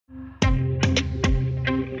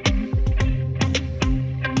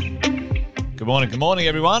Good morning,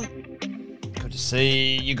 everyone. Good to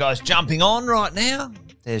see you guys jumping on right now.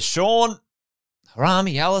 There's Sean,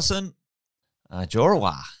 Harami, Allison,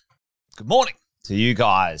 Jorawa. Good morning to you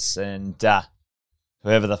guys and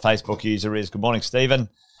whoever the Facebook user is. Good morning, Stephen.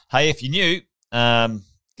 Hey, if you're new,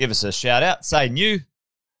 give us a shout out, say new,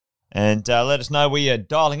 and let us know where you're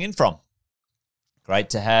dialing in from. Great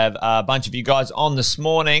to have a bunch of you guys on this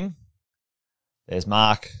morning. There's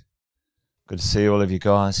Mark. Good to see all of you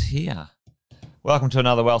guys here. Welcome to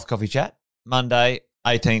another Wealth Coffee Chat, Monday,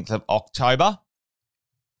 18th of October.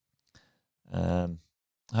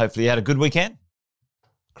 Hopefully you had a good weekend,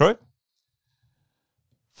 crew.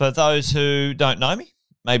 For those who don't know me,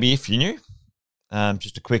 maybe if you're new,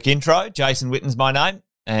 just a quick intro. Jason Witten's my name,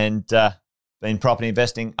 and been property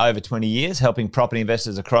investing over 20 years, helping property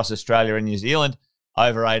investors across Australia and New Zealand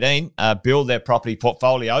over 18 build their property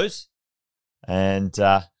portfolios, and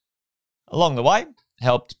along the way,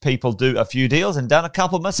 helped people do a few deals and done a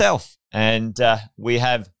couple myself. And we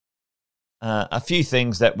have a few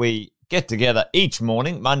things that we get together each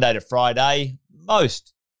morning, Monday to Friday,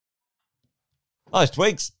 most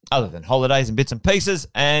weeks, other than holidays and bits and pieces.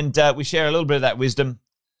 And we share a little bit of that wisdom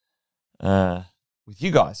with you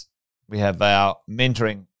guys. We have our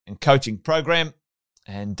mentoring and coaching program,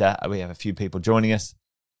 and we have a few people joining us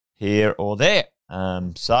here or there.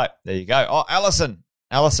 So there you go. Oh, Allison,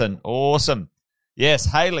 awesome. Yes,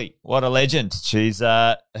 Haley, what a legend. She's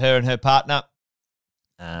her and her partner,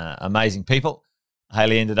 amazing people.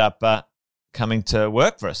 Haley ended up coming to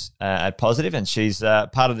work for us at Positive, and she's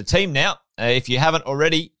part of the team now. If you haven't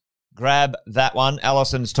already, grab that one.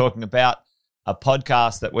 Allison's talking about a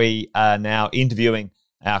podcast that we are now interviewing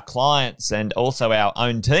our clients and also our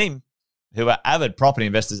own team who are avid property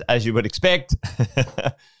investors, as you would expect.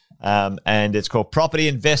 And it's called Property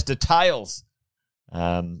Investor Tales.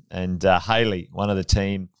 And Haley, one of the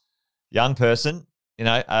team, young person,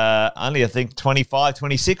 only I think 25,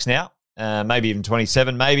 26 now, maybe even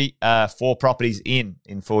 27, maybe 4 properties in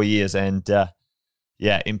 4 years. And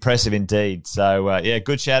impressive indeed. So,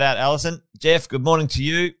 good shout out, Allison. Jeff, good morning to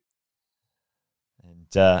you.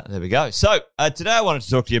 And there we go. So today I wanted to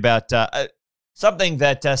talk to you about something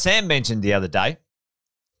that Sam mentioned the other day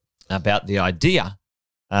about the idea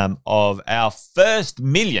of our first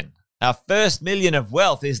million. Our first million of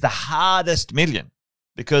wealth is the hardest million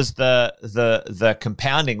because the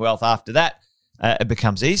compounding wealth after that, it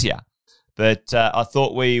becomes easier. But I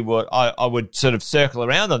thought I would sort of circle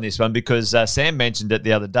around on this one because Sam mentioned it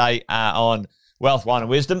the other day on Wealth, Wine and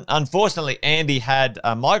Wisdom. Unfortunately, Andy had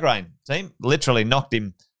a migraine, literally knocked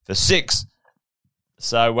him for 6.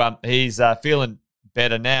 So he's feeling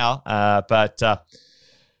better now, but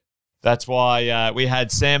that's why we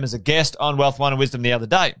had Sam as a guest on Wealth, Wine and Wisdom the other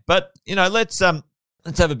day. But, let's have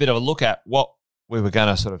a bit of a look at what we were going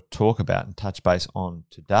to sort of talk about and touch base on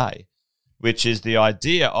today, which is the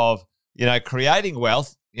idea of, creating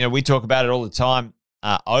wealth. We talk about it all the time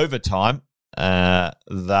over time,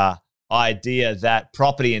 the idea that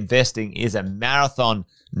property investing is a marathon,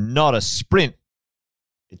 not a sprint.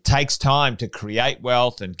 It takes time to create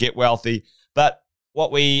wealth and get wealthy, but what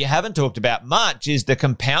we haven't talked about much is the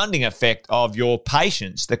compounding effect of your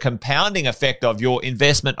patience, the compounding effect of your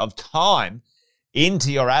investment of time into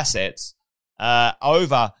your assets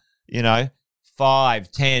over,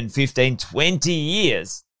 5, 10, 15, 20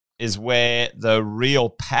 years is where the real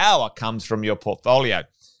power comes from your portfolio.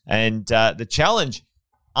 And the challenge,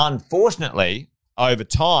 unfortunately, over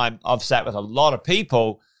time, I've sat with a lot of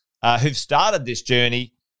people who've started this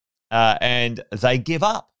journey and they give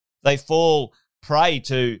up. They fall prey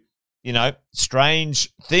to, strange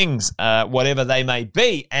things, whatever they may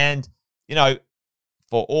be. And,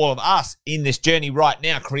 for all of us in this journey right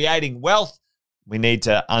now, creating wealth, we need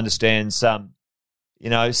to understand some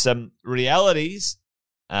realities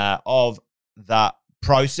of the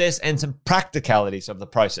process and some practicalities of the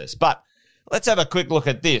process. But let's have a quick look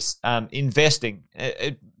at this. Investing,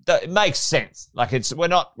 it makes sense. Like we're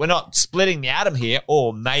not splitting the atom here,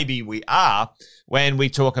 or maybe we are when we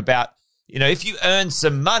talk about, if you earn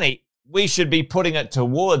some money, we should be putting it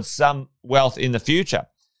towards some wealth in the future.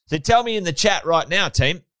 So tell me in the chat right now,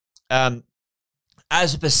 team,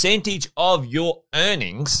 as a percentage of your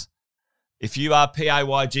earnings, if you are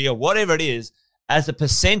PAYG or whatever it is, as a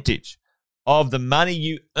percentage of the money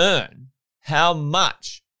you earn, how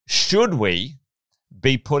much should we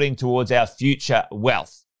be putting towards our future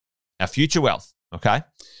wealth? Our future wealth, okay?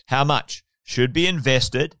 How much should be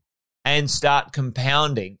invested and start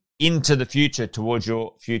compounding into the future towards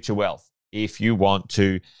your future wealth if you want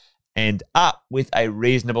to end up with a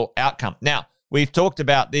reasonable outcome? Now, we've talked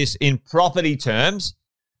about this in property terms,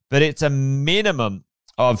 but it's a minimum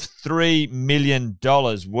of $3 million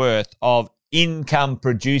worth of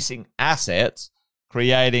income-producing assets,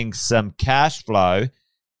 creating some cash flow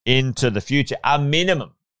into the future, a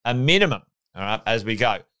minimum, all right, as we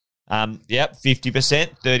go.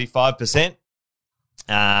 50%, 35%,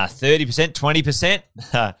 30%,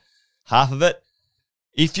 20%, half of it.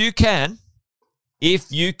 If you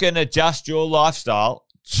can adjust your lifestyle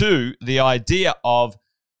to the idea of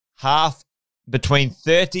half, between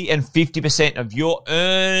 30 and 50% of your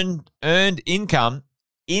earned income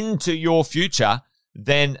into your future,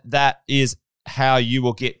 then that is how you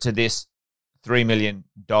will get to this $3 million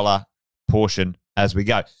portion as we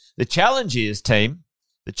go. The challenge is, team,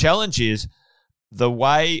 the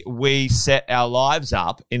way we set our lives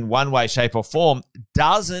up in one way, shape, or form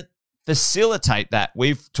doesn't facilitate that.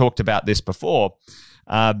 We've talked about this before.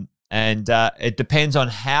 And it depends on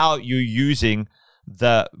how you're using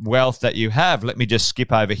the wealth that you have. Let me just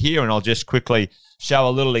skip over here and I'll just quickly show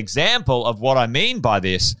a little example of what I mean by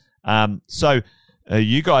this. So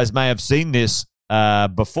you guys may have seen this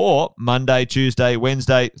before: Monday, Tuesday,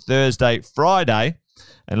 Wednesday, Thursday, Friday.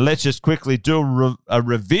 And let's just quickly do a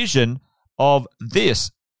revision of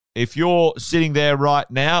this. If you're sitting there right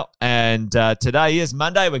now and today is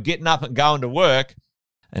Monday, we're getting up and going to work.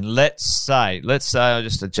 And let's say I'll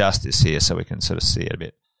just adjust this here so we can sort of see it a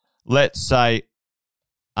bit. Let's say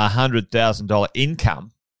 $100,000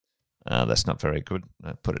 income. That's not very good.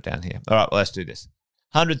 I'll put it down here. All right, well, let's do this.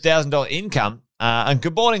 $100,000 income. And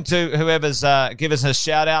good morning to whoever's given us a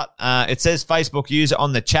shout out. It says Facebook user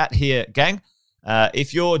on the chat here, gang.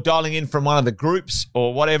 If you're dialing in from one of the groups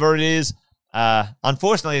or whatever it is,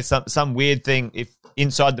 unfortunately, it's some weird thing. If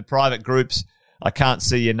inside the private groups, I can't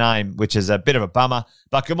see your name, which is a bit of a bummer.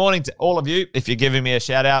 But good morning to all of you. If you're giving me a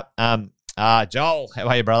shout out, Joel, how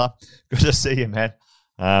are you, brother? Good to see you, man.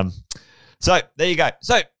 So there you go.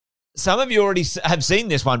 So some of you already have seen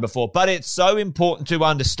this one before, but it's so important to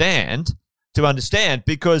understand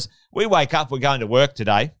because we wake up, we're going to work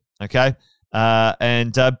today, okay?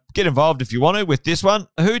 And get involved if you want to with this one.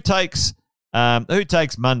 Who takes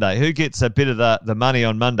Monday? Who gets a bit of the money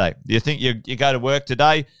on Monday? Do you think you go to work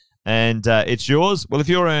today and it's yours? Well, if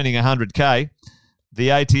you're earning $100K,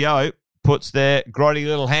 the ATO puts their grotty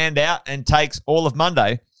little hand out and takes all of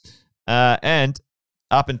Monday, and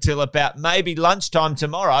up until about maybe lunchtime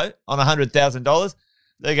tomorrow on $100,000,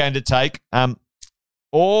 they're going to take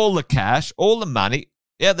all the cash, all the money.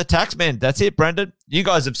 Yeah, the tax man. That's it, Brendan. You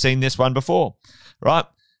guys have seen this one before, right?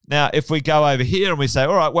 Now, if we go over here and we say,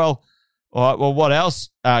 all right, well, what else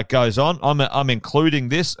goes on? I'm including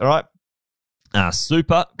this, all right?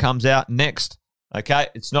 Super comes out next, okay?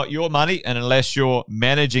 It's not your money, and unless you're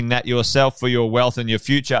managing that yourself for your wealth and your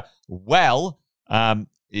future, well,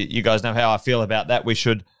 you guys know how I feel about that. We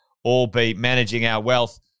should all be managing our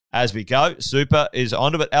wealth as we go. Super is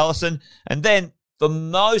onto it, Allison. And then for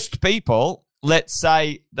most people, let's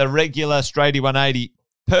say the regular Straighty 180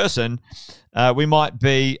 person, we might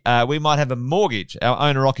have a mortgage, our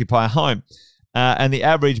owner-occupier home, and the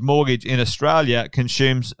average mortgage in Australia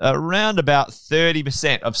consumes around about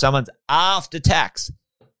 30% of someone's after-tax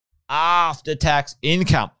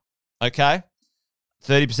income, okay?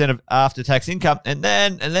 30% of after-tax income. And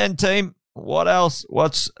then, team, what else?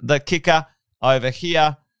 What's the kicker over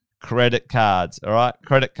here? Credit cards, all right?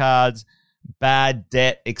 Credit cards, bad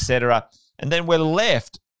debt, etc. And then we're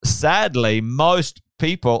left, sadly, most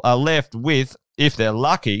people are left with, if they're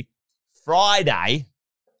lucky, Friday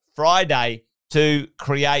to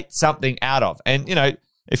create something out of. And, you know,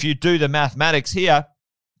 if you do the mathematics here,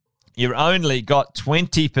 you've only got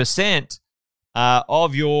 20%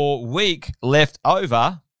 of your week left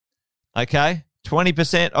over, okay?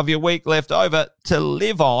 20% of your week left over to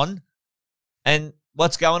live on. And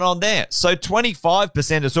what's going on there? So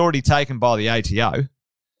 25% is already taken by the ATO.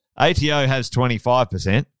 ATO has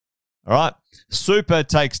 25%, all right? Super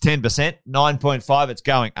takes 10%, 9.5, it's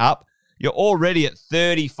going up. You're already at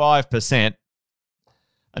 35%.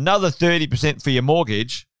 Another 30% for your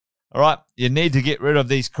mortgage, all right? You need to get rid of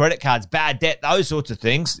these credit cards, bad debt, those sorts of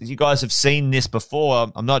things. You guys have seen this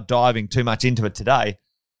before. I'm not diving too much into it today.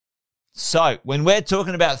 So when we're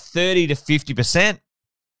talking about 30 to 50%,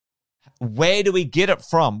 where do we get it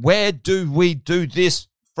from? Where do we do this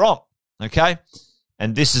from? Okay?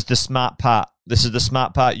 And this is the smart part. This is the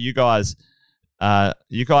smart part. You guys in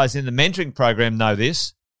the mentoring program know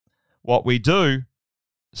this. What we do,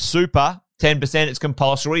 super, 10%, it's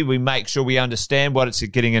compulsory. We make sure we understand what it's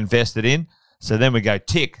getting invested in. So then we go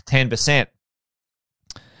tick, 10%.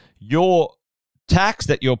 Your tax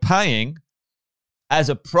that you're paying as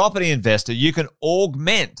a property investor, you can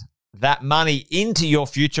augment that money into your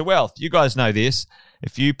future wealth. You guys know this.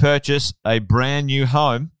 if you purchase a brand new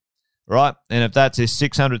home, right, and if that's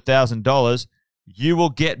 $600,000, you will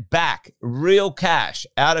get back real cash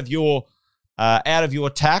out of your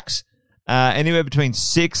tax, anywhere between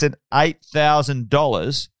 $6,000 and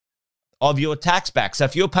 $8,000 of your tax back. So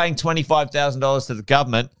if you're paying $25,000 to the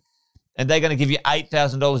government and they're going to give you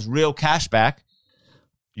 $8,000 real cash back,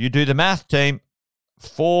 you do the math, team.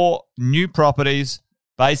 4 new properties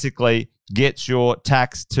basically gets your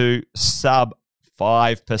tax to sub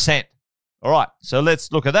 5%. All right, so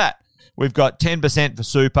let's look at that. We've got 10% for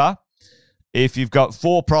super. If you've got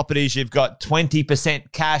 4 properties, you've got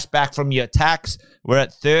 20% cash back from your tax. We're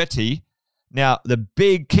at 30. Now, the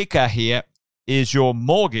big kicker here is your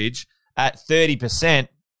mortgage at 30%.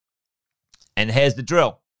 And here's the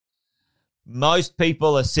drill. Most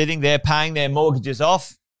people are sitting there paying their mortgages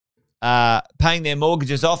off, and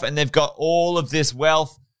they've got all of this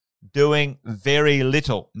wealth doing very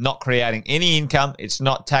little, not creating any income. It's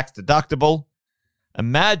not tax deductible.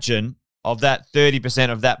 Imagine of that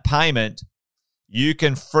 30% of that payment, you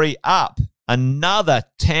can free up another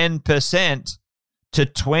 10% to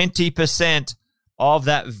 20% of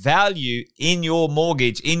that value in your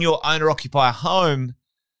mortgage, in your owner-occupier home.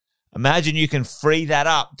 Imagine you can free that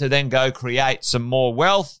up to then go create some more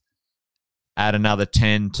wealth, add another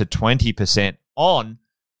 10 to 20% on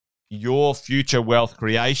your future wealth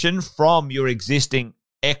creation from your existing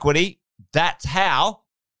equity. That's how,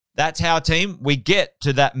 team, we get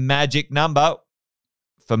to that magic number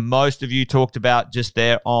for most of you talked about just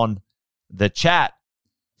there on the chat,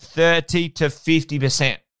 30 to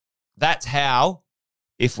 50%. That's how,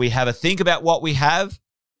 if we have a think about what we have,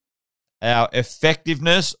 our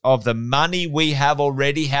effectiveness of the money we have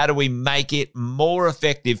already, how do we make it more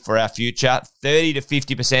effective for our future? 30 to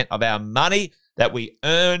 50% of our money that we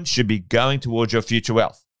earn should be going towards your future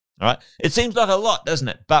wealth. All right. It seems like a lot, doesn't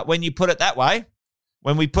it? But when you put it that way,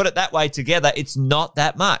 when we put it that way together, it's not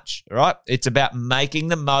that much. All right. It's about making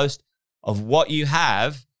the most of what you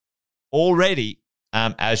have already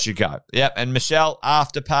as you go. Yep. And Michelle,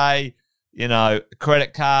 Afterpay,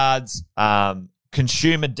 credit cards,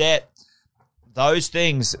 consumer debt, those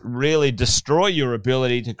things really destroy your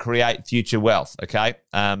ability to create future wealth. Okay,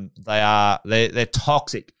 they're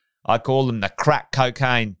toxic. I call them the crack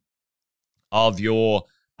cocaine of your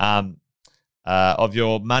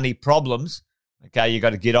money problems. Okay, you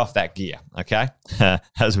got to get off that gear. Okay,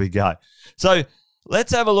 as we go. So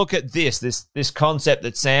let's have a look at this concept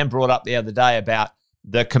that Sam brought up the other day about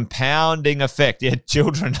the compounding effect. Yeah,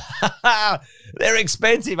 children, they're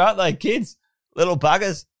expensive, aren't they? Kids, little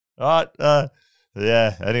buggers. All right.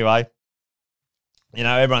 Yeah. Anyway,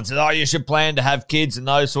 everyone says, "Oh, you should plan to have kids and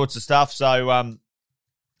those sorts of stuff." So,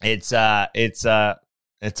 it's a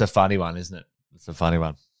funny one, isn't it? It's a funny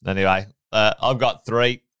one. Anyway, I've got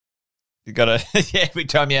 3. You got to every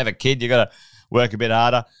time you have a kid, you got to work a bit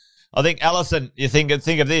harder. I think, Alison, you think of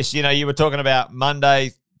this. You were talking about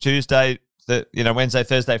Monday, Tuesday, Wednesday,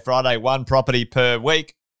 Thursday, Friday, 1 property per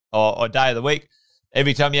week or day of the week.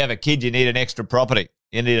 Every time you have a kid, you need an extra property.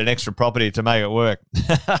 You need an extra property to make it work.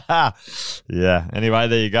 Yeah. Anyway,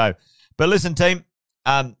 there you go. But listen, team,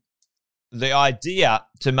 the idea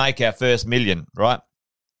to make our first million, right?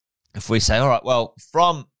 If we say, all right, well,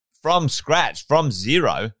 from scratch, from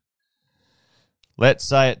zero, let's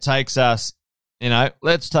say it takes us,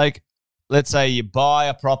 let's say you buy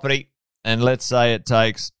a property and let's say it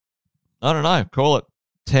takes, I don't know, call it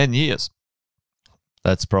 10 years.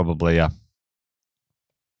 That's probably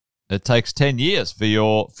it takes 10 years for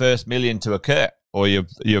your first million to occur or your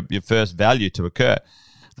first value to occur.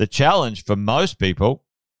 The challenge for most people,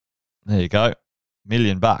 there you go, $1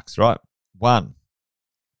 million, right? 1.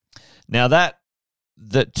 Now that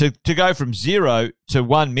to go from 0 to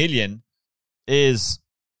 1 million is,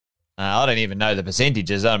 I don't even know the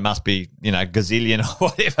percentages. It must be, gazillion or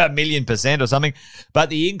whatever, 1,000,000% or something. But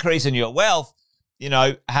the increase in your wealth,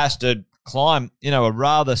 has to climb, a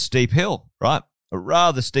rather steep hill, right? A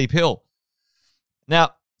rather steep hill.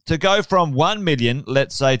 Now, to go from 1 million,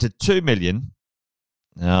 let's say, to 2 million,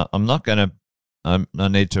 now I'm not going to, I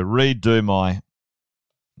need to redo my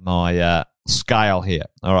scale here.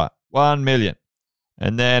 All right, 1 million.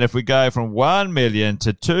 And then if we go from 1 million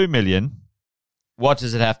to 2 million, what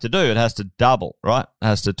does it have to do? It has to double, right? It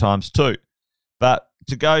has to times 2. But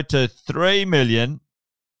to go to 3 million,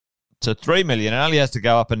 it only has to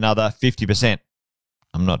go up another 50%.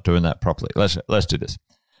 I'm not doing that properly. Let's do this.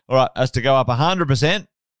 All right, has to go up 100%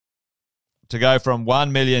 to go from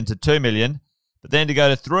 1 million to 2 million. But then to go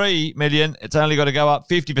to 3 million, it's only got to go up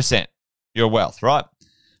 50%, your wealth, right?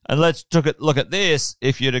 And let's look at this.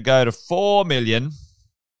 If you're to go to 4 million,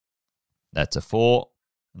 that's a 4,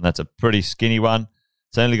 and that's a pretty skinny one.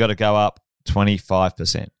 It's only got to go up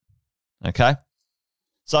 25%. Okay?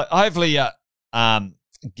 So hopefully you're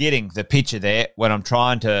getting the picture there. What I'm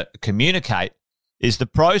trying to communicate is the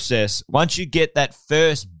process. Once you get that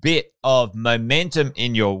first bit of momentum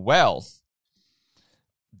in your wealth,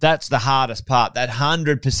 that's the hardest part, that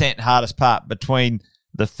 100% hardest part between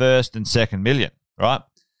the first and second million, right?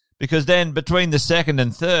 Because then between the second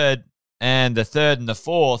and third and the third and the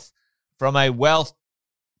fourth, from a wealth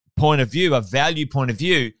point of view, a value point of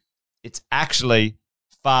view, it's actually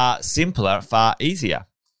far simpler, far easier.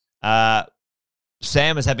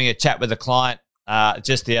 Sam was having a chat with a client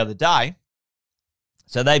just the other day.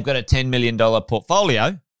 So they've got a $10 million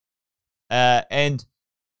portfolio and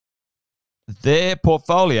their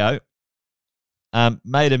portfolio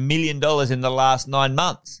made $1 million in the last 9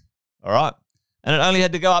 months, all right? And it only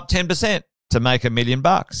had to go up 10% to make $1 million.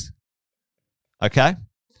 Okay?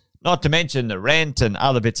 Not to mention the rent and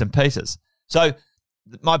other bits and pieces. So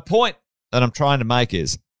my point that I'm trying to make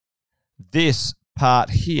is this part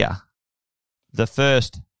here, the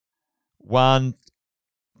first 1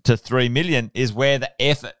 to 3 million is where the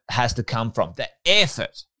effort has to come from. The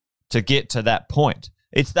effort to get to that point.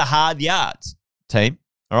 It's the hard yards, team,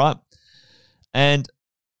 all right? And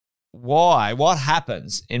why? What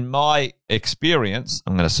happens in my experience?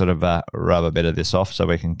 I'm going to sort of rub a bit of this off so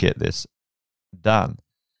we can get this done.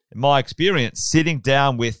 In my experience, sitting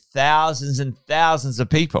down with thousands and thousands of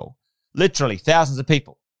people, literally thousands of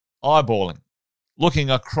people, eyeballing, looking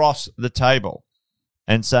across the table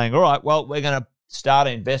and saying, all right, well, we're going to start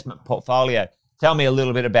an investment portfolio. Tell me a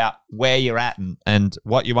little bit about where you're at and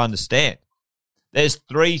what you understand. There's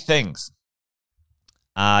 3 things.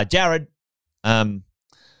 Jared, the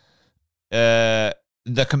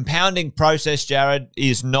compounding process, Jared,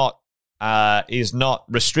 is not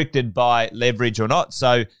restricted by leverage or not.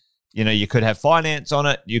 So, you know, you could have finance on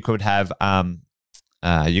it. You could have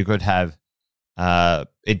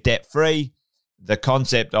it debt free. The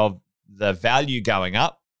concept of the value going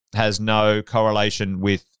up has no correlation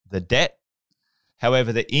with the debt.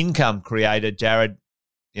 However, the income created, Jared,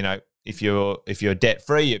 you know, if you're debt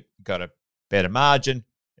free, you've got a better margin,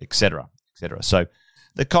 etc., etc. So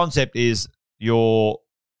the concept is your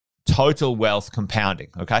total wealth compounding.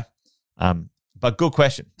 Okay, but good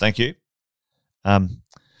question. Thank you. 3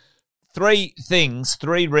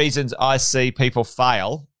 reasons I see people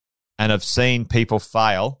fail, and I've seen people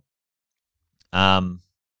fail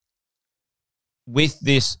with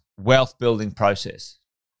this wealth building process.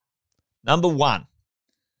 Number 1,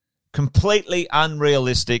 completely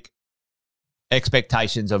unrealistic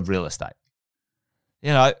expectations of real estate.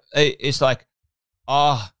 You know, it's like,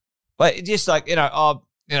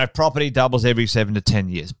 property doubles every 7 to 10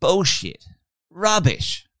 years. Bullshit.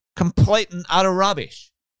 Rubbish. Complete and utter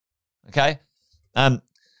rubbish. Okay?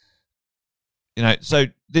 So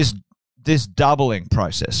this doubling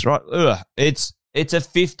process, right? It's a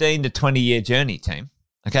 15 to 20 year journey, team.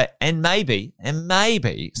 Okay? And maybe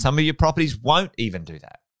some of your properties won't even do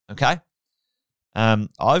that. Okay?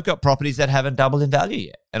 I've got properties that haven't doubled in value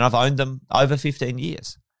yet, and I've owned them over 15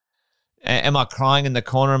 years. Am I crying in the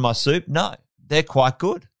corner of my soup? No, they're quite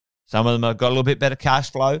good. Some of them have got a little bit better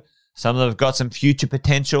cash flow. Some of them have got some future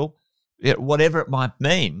potential. Whatever it might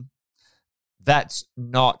mean, that's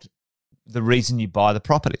not the reason you buy the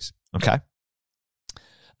properties, okay?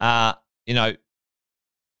 What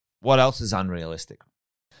else is unrealistic?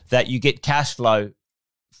 That you get cash flow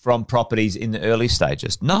from properties in the early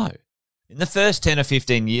stages. No. In the first 10 or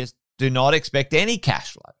 15 years, do not expect any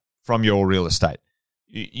cash flow from your real estate.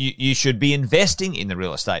 You should be investing in the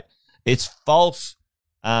real estate. It's false.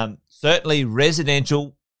 Certainly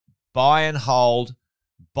residential, buy and hold,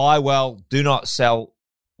 buy well, do not sell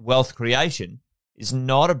wealth creation is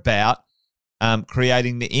not about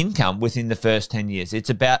creating the income within the first 10 years. It's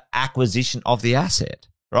about acquisition of the asset,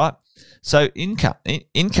 right? So income.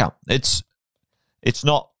 It's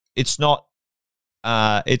not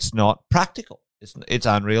practical. It's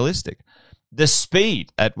unrealistic. The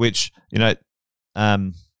speed at which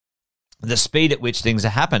things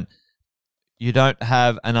happen, you don't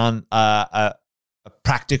have a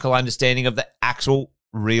practical understanding of the actual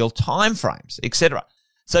real time frames, etc.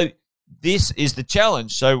 So this is the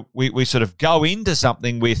challenge. So we sort of go into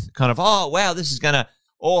something with kind of, oh wow, this is going to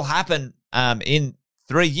all happen in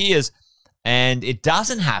 3 years, and it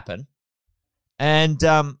doesn't happen, and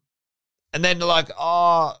then they're like,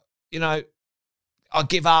 oh, I'll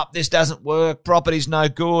give up. This doesn't work. Property's no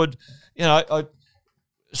good.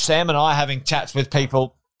 Sam and I are having chats with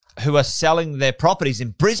people who are selling their properties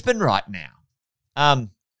in Brisbane right now.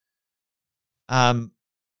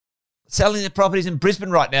 Selling their properties in Brisbane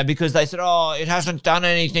right now because they said, oh, it hasn't done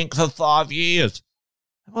anything for 5 years.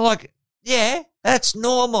 And we're like, yeah, that's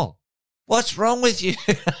normal. What's wrong with you?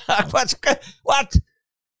 What?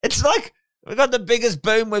 It's like we've got the biggest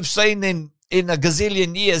boom we've seen in a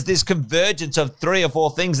gazillion years, this convergence of 3 or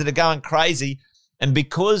 4 things that are going crazy. And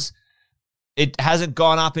because it hasn't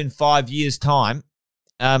gone up in 5 years' time,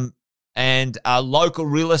 and a local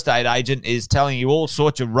real estate agent is telling you all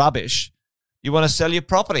sorts of rubbish, you want to sell your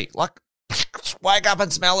property. Like, wake up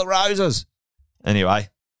and smell the roses. Anyway,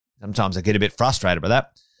 sometimes I get a bit frustrated by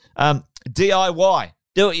that. DIY,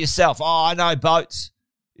 do it yourself. Oh, I know boats.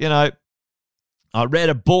 You know, I read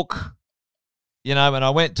a book, you know, and I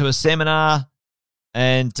went to a seminar,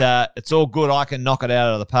 and it's all good. I can knock it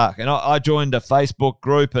out of the park. And I joined a Facebook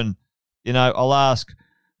group, and, you know, I'll ask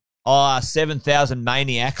 7,000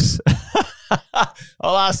 maniacs.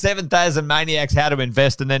 I'll ask 7,000 maniacs how to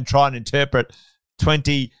invest and then try and interpret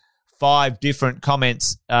 25 different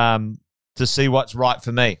comments to see what's right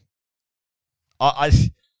for me. I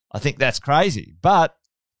think that's crazy. But,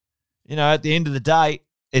 you know, at the end of the day,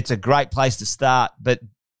 it's a great place to start. But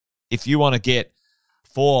if you want to get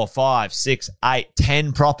 4, 5, 6, 8,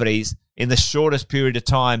 10 properties in the shortest period of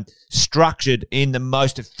time, structured in the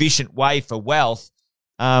most efficient way for wealth,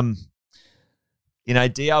 you know,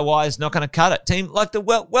 DIY is not going to cut it. Team, like the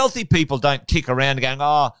wealthy people don't kick around going,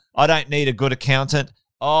 oh, I don't need a good accountant.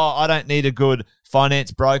 Oh, I don't need a good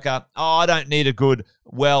finance broker. Oh, I don't need a good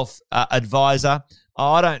wealth advisor.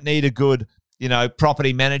 Oh, I don't need a good, you know,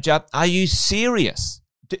 property manager. Are you serious?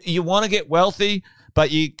 You want to get wealthy,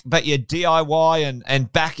 but your DIY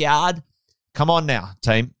and backyard? Come on now,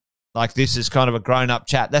 team. Like, this is kind of a grown-up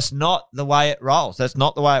chat. That's not the way it rolls. That's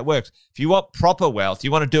not the way it works. If you want proper wealth,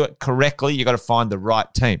 you want to do it correctly, you got to find the right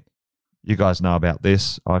team. You guys know about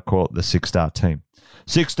this. I call it the 6-star team.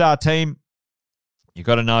 6-star team, you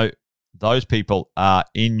got to know those people are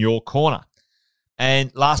in your corner. And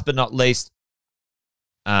last but not least,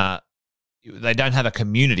 they don't have a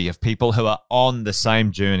community of people who are on the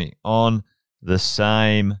same journey,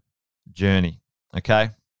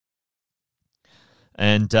 okay?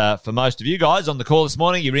 And for most of you guys on the call this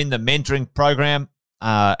morning, you're in the mentoring program,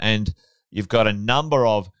 and you've got a number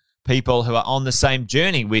of people who are on the same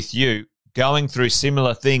journey with you, going through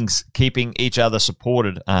similar things, keeping each other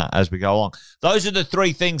supported as we go along. Those are the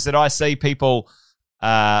 3 things that I see people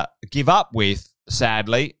give up with,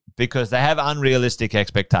 sadly, because they have unrealistic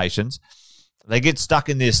expectations. They get stuck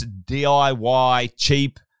in this DIY,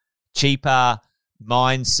 cheaper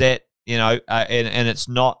mindset, you know, and it's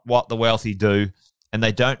not what the wealthy do. And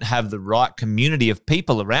they don't have the right community of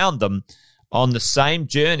people around them on the same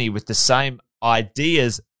journey with the same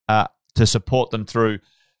ideas to support them through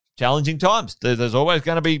challenging times. There's always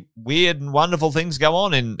going to be weird and wonderful things go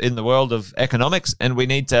on in the world of economics, and we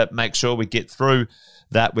need to make sure we get through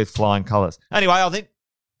that with flying colours. Anyway, I think,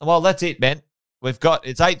 well, that's it, man. It's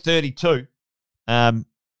 8:32, and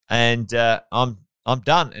I'm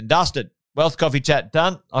done and dusted. Wealth Coffee Chat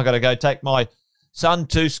done. I got to go take my son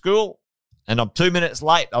to school. And I'm 2 minutes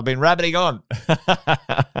late. I've been rabbiting on.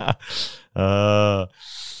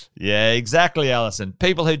 Yeah, exactly, Alison.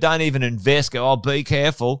 People who don't even invest go, oh, be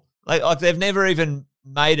careful. Like they've never even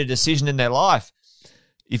made a decision in their life.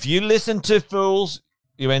 If you listen to fools,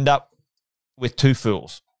 you end up with 2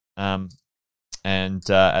 fools. And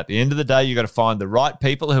at the end of the day, you've got to find the right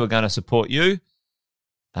people who are going to support you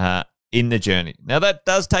in the journey. Now, that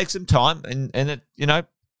does take some time, and it, you know,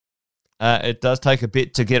 it does take a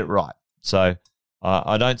bit to get it right. So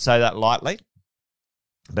I don't say that lightly.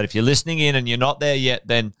 But if you're listening in and you're not there yet,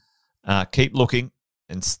 then keep looking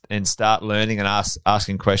and start learning and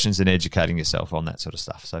asking questions and educating yourself on that sort of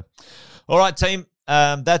stuff. So, all right, team,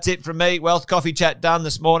 that's it from me. Wealth Coffee Chat done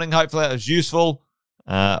this morning. Hopefully that was useful.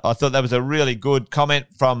 I thought that was a really good comment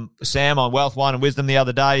from Sam on Wealth, Wine and Wisdom the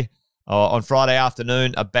other day on Friday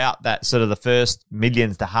afternoon about that sort of the first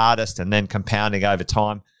million's the hardest, and then compounding over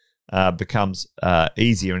time becomes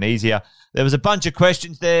easier and easier. There was a bunch of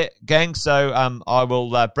questions there, gang, so I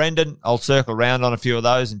will, Brendan, I'll circle around on a few of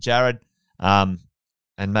those, and Jared, and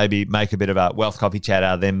maybe make a bit of a Wealth Coffee Chat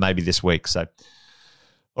out of them maybe this week. So,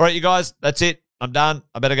 all right, you guys, that's it. I'm done.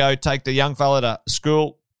 I better go take the young fella to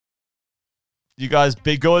school. You guys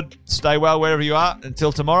be good. Stay well wherever you are.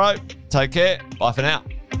 Until tomorrow, take care. Bye for now.